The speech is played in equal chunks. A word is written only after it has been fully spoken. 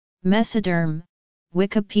Mesoderm,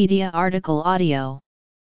 Wikipedia article audio.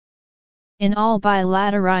 In all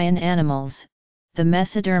bilaterian animals, the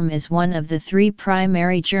mesoderm is one of the three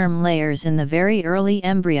primary germ layers in the very early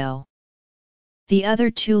embryo. The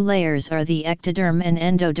other two layers are the ectoderm and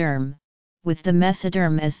endoderm, with the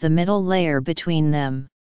mesoderm as the middle layer between them.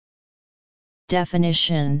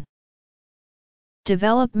 Definition: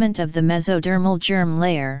 development of the mesodermal germ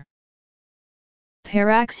layer.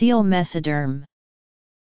 Paraxial mesoderm.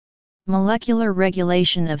 Molecular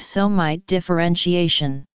regulation of somite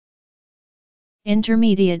differentiation.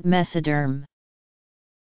 Intermediate mesoderm.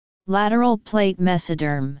 Lateral plate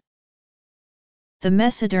mesoderm. The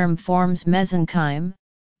mesoderm forms mesenchyme,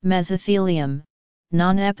 mesothelium,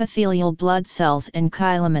 non-epithelial blood cells and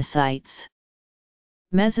chylomyocytes.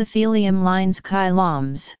 Mesothelium lines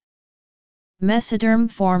chylomes.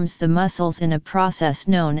 Mesoderm forms the muscles in a process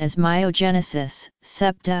known as myogenesis,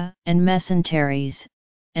 septa, and mesenteries,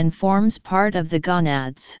 and forms part of the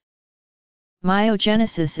gonads.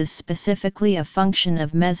 Myogenesis is specifically a function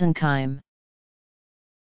of mesenchyme.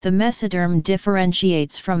 The mesoderm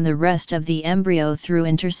differentiates from the rest of the embryo through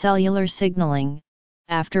intercellular signaling,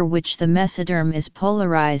 after which the mesoderm is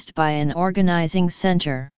polarized by an organizing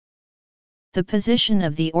center. The position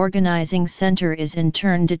of the organizing center is in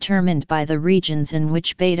turn determined by the regions in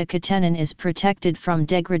which beta-catenin is protected from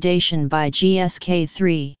degradation by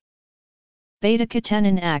GSK3.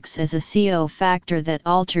 Beta-catenin acts as a CO factor that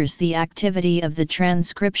alters the activity of the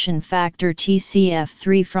transcription factor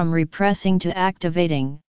TCF3 from repressing to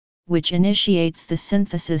activating, which initiates the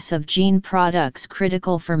synthesis of gene products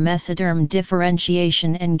critical for mesoderm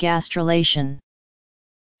differentiation and gastrulation.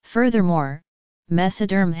 Furthermore,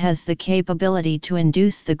 mesoderm has the capability to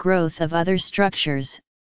induce the growth of other structures,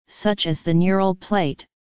 such as the neural plate,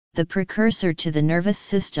 the precursor to the nervous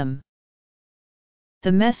system. The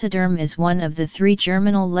mesoderm is one of the three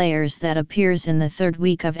germinal layers that appears in the third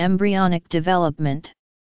week of embryonic development.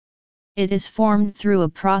 It is formed through a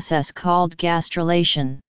process called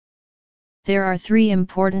gastrulation. There are three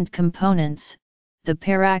important components: the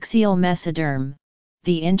paraxial mesoderm,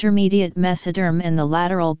 the intermediate mesoderm and the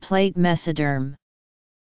lateral plate mesoderm.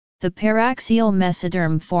 The paraxial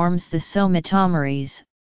mesoderm forms the somatomeres,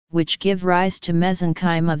 which give rise to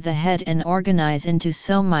mesenchyme of the head and organize into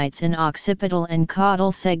somites in occipital and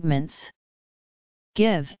caudal segments.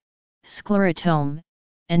 Give, sclerotome,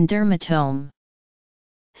 and dermatome.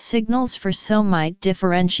 Signals for somite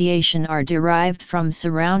differentiation are derived from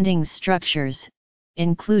surrounding structures,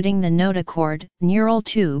 including the notochord, neural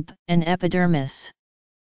tube, and epidermis.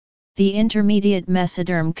 The intermediate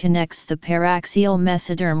mesoderm connects the paraxial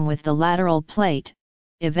mesoderm with the lateral plate.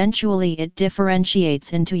 Eventually it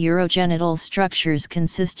differentiates into urogenital structures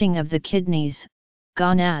consisting of the kidneys,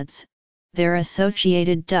 gonads, their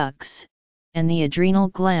associated ducts, and the adrenal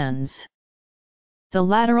glands. The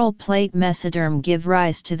lateral plate mesoderm give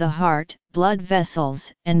rise to the heart, blood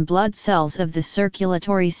vessels, and blood cells of the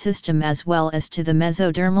circulatory system as well as to the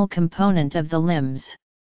mesodermal component of the limbs.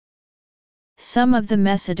 Some of the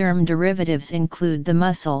mesoderm derivatives include the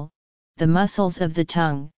muscles of the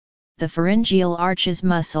tongue, the pharyngeal arches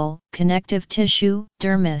muscle, connective tissue,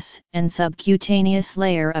 dermis, and subcutaneous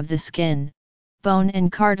layer of the skin, bone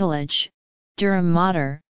and cartilage, dura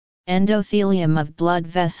mater, endothelium of blood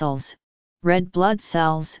vessels, red blood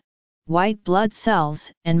cells, white blood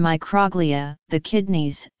cells, and microglia, the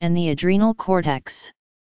kidneys, and the adrenal cortex.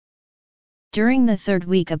 During the third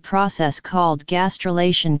week, a process called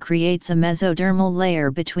gastrulation creates a mesodermal layer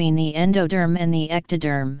between the endoderm and the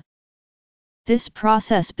ectoderm. This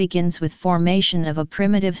process begins with formation of a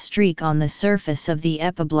primitive streak on the surface of the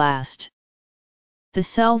epiblast. The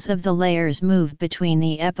cells of the layers move between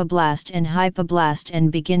the epiblast and hypoblast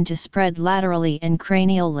and begin to spread laterally and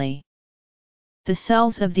cranially. The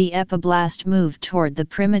cells of the epiblast move toward the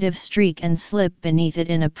primitive streak and slip beneath it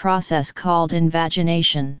in a process called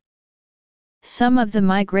invagination. Some of the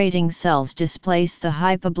migrating cells displace the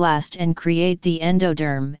hypoblast and create the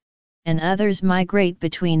endoderm, and others migrate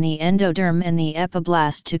between the endoderm and the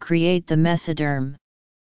epiblast to create the mesoderm.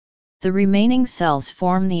 The remaining cells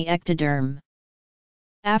form the ectoderm.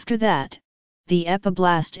 After that, the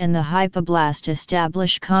epiblast and the hypoblast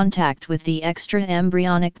establish contact with the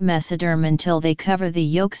extraembryonic mesoderm until they cover the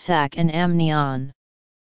yolk sac and amnion.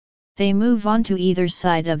 They move on to either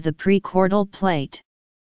side of the prechordal plate.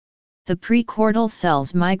 The prechordal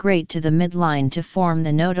cells migrate to the midline to form the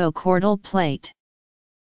notochordal plate.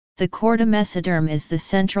 The chorda mesoderm is the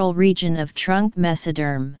central region of trunk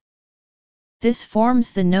mesoderm. This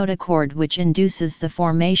forms the notochord, which induces the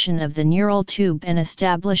formation of the neural tube and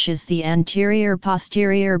establishes the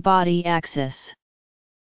anterior-posterior body axis.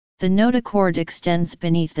 The notochord extends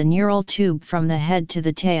beneath the neural tube from the head to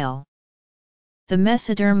the tail. The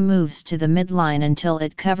mesoderm moves to the midline until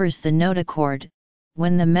it covers the notochord.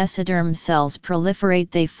 When the mesoderm cells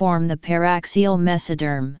proliferate, they form the paraxial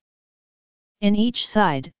mesoderm. In each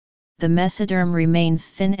side, the mesoderm remains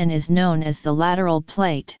thin and is known as the lateral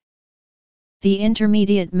plate. The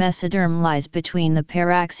intermediate mesoderm lies between the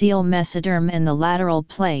paraxial mesoderm and the lateral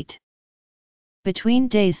plate. Between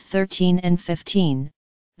days 13 and 15,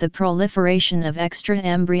 the proliferation of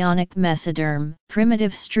extraembryonic mesoderm,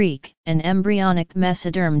 primitive streak, and embryonic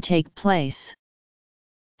mesoderm take place.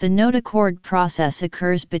 The notochord process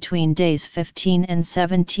occurs between days 15 and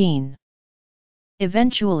 17.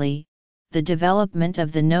 Eventually, the development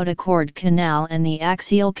of the notochord canal and the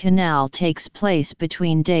axial canal takes place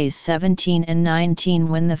between days 17 and 19,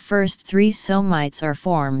 when the first 3 somites are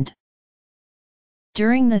formed.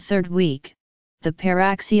 During the 3rd week, the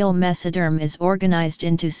paraxial mesoderm is organized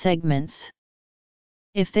into segments.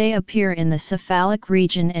 If they appear in the cephalic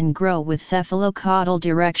region and grow with cephalocaudal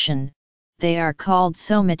direction, they are called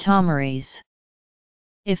somatomeres.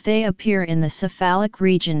 If they appear in the cephalic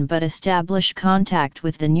region but establish contact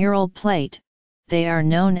with the neural plate, they are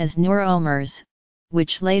known as neuromers,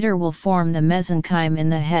 which later will form the mesenchyme in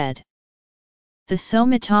the head. The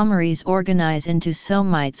somatomeres organize into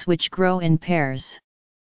somites which grow in pairs.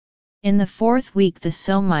 In the 4th week, the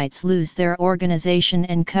somites lose their organization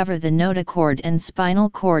and cover the notochord and spinal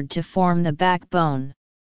cord to form the backbone.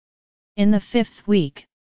 In the 5th week,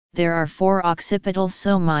 there are 4 occipital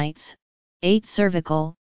somites, 8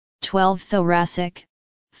 cervical, 12 thoracic,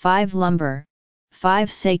 5 lumbar,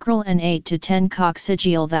 5 sacral and 8 to 10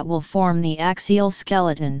 coccygeal that will form the axial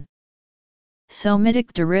skeleton.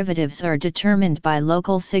 Somatic derivatives are determined by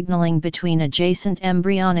local signaling between adjacent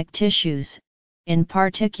embryonic tissues, in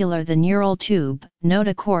particular the neural tube,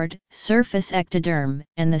 notochord, surface ectoderm,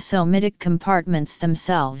 and the somatic compartments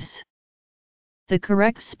themselves. The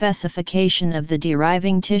correct specification of the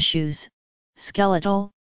deriving tissues, skeletal,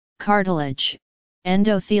 cartilage,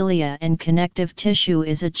 endothelia and connective tissue,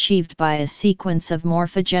 is achieved by a sequence of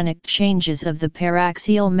morphogenic changes of the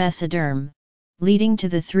paraxial mesoderm, leading to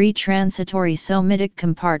the 3 transitory somatic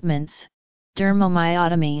compartments,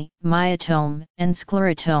 dermomyotomy, myotome, and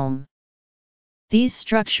sclerotome. These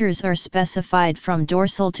structures are specified from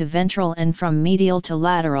dorsal to ventral and from medial to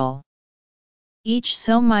lateral. Each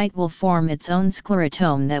somite will form its own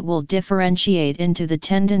sclerotome that will differentiate into the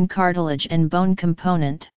tendon, cartilage and bone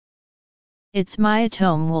component. Its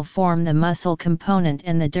myotome will form the muscle component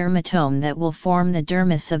and the dermatome that will form the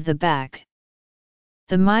dermis of the back.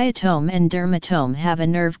 The myotome and dermatome have a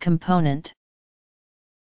nerve component.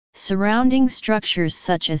 Surrounding structures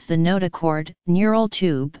such as the notochord, neural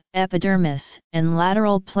tube, epidermis, and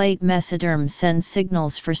lateral plate mesoderm send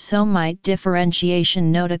signals for somite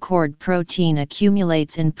differentiation. Notochord protein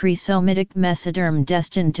accumulates in presomatic mesoderm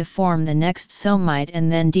destined to form the next somite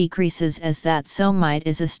and then decreases as that somite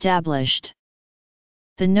is established.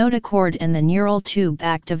 The notochord and the neural tube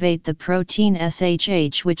activate the protein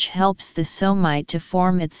SHH, which helps the somite to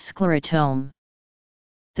form its sclerotome.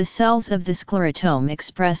 The cells of the sclerotome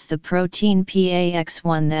express the protein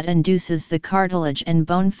PAX1 that induces the cartilage and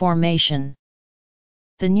bone formation.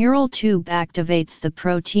 The neural tube activates the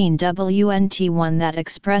protein WNT1 that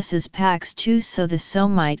expresses PAX2, so the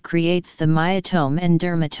somite creates the myotome and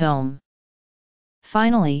dermatome.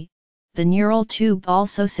 Finally, the neural tube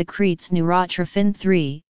also secretes neurotrophin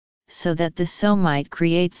 3, so that the somite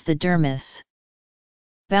creates the dermis.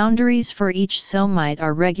 Boundaries for each somite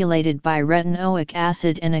are regulated by retinoic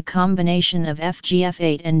acid and a combination of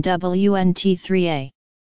FGF8 and WNT3A.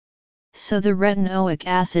 So the retinoic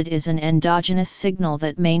acid is an endogenous signal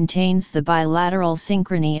that maintains the bilateral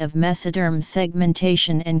synchrony of mesoderm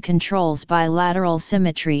segmentation and controls bilateral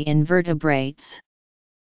symmetry in vertebrates.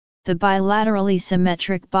 The bilaterally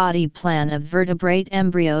symmetric body plan of vertebrate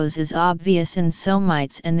embryos is obvious in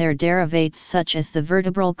somites and their derivates such as the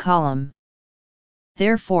vertebral column.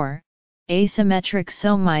 Therefore, asymmetric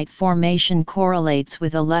somite formation correlates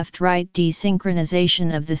with a left-right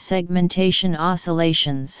desynchronization of the segmentation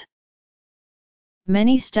oscillations.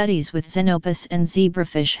 Many studies with xenopus and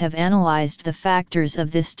zebrafish have analyzed the factors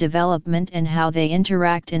of this development and how they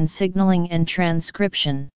interact in signaling and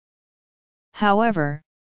transcription. However,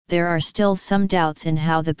 there are still some doubts in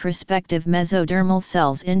how the prospective mesodermal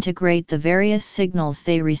cells integrate the various signals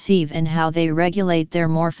they receive and how they regulate their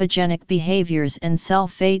morphogenic behaviors and cell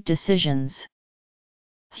fate decisions.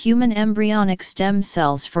 Human embryonic stem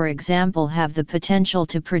cells, for example, have the potential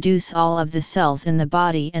to produce all of the cells in the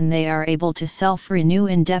body, and they are able to self-renew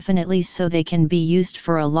indefinitely, so they can be used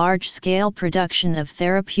for a large-scale production of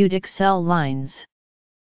therapeutic cell lines.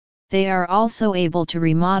 They are also able to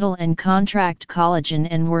remodel and contract collagen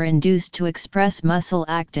and were induced to express muscle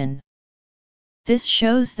actin. This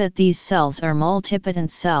shows that these cells are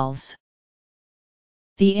multipotent cells.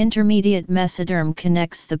 The intermediate mesoderm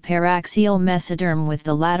connects the paraxial mesoderm with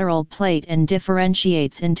the lateral plate and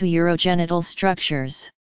differentiates into urogenital structures.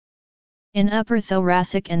 In upper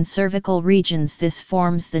thoracic and cervical regions this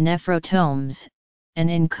forms the nephrotomes, and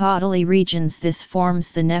in caudally regions this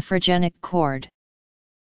forms the nephrogenic cord.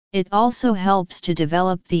 It also helps to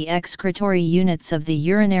develop the excretory units of the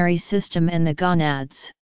urinary system and the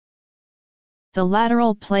gonads. The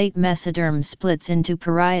lateral plate mesoderm splits into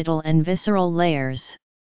parietal and visceral layers.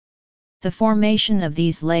 The formation of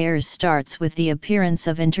these layers starts with the appearance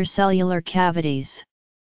of intercellular cavities.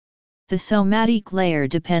 The somatic layer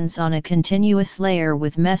depends on a continuous layer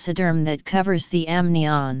with mesoderm that covers the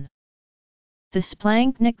amnion. The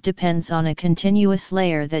splanchnic depends on a continuous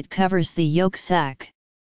layer that covers the yolk sac.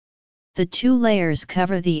 The two layers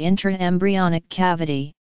cover the intraembryonic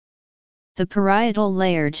cavity. The parietal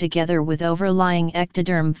layer together with overlying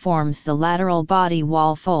ectoderm forms the lateral body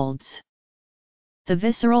wall folds. The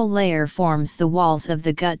visceral layer forms the walls of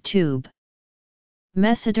the gut tube.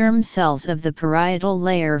 Mesoderm cells of the parietal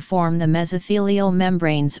layer form the mesothelial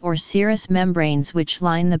membranes or serous membranes which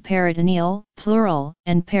line the peritoneal, pleural,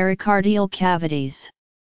 and pericardial cavities.